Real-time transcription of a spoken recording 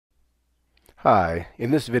Hi,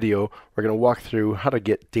 in this video we're going to walk through how to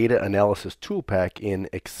get Data Analysis Toolpak in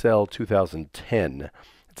Excel 2010.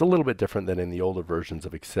 It's a little bit different than in the older versions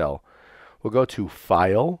of Excel. We'll go to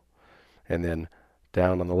File, and then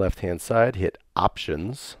down on the left hand side hit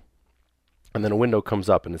Options, and then a window comes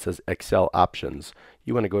up and it says Excel Options.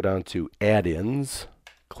 You want to go down to Add-ins,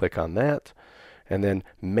 click on that, and then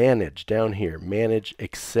Manage down here, Manage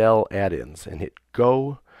Excel Add-ins, and hit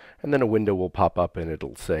Go. And then a window will pop up and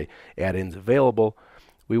it'll say add-ins available.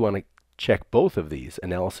 We want to check both of these,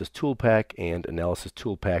 Analysis Toolpak and Analysis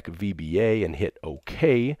Toolpak VBA, and hit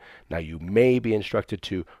OK. Now you may be instructed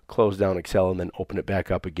to close down Excel and then open it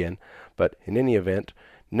back up again, but in any event,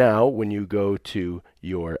 now when you go to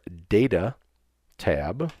your Data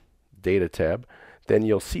tab, then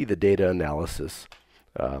you'll see the Data Analysis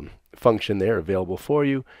function there available for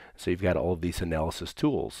you. So you've got all of these analysis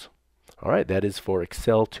tools. All right, that is for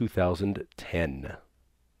Excel 2010.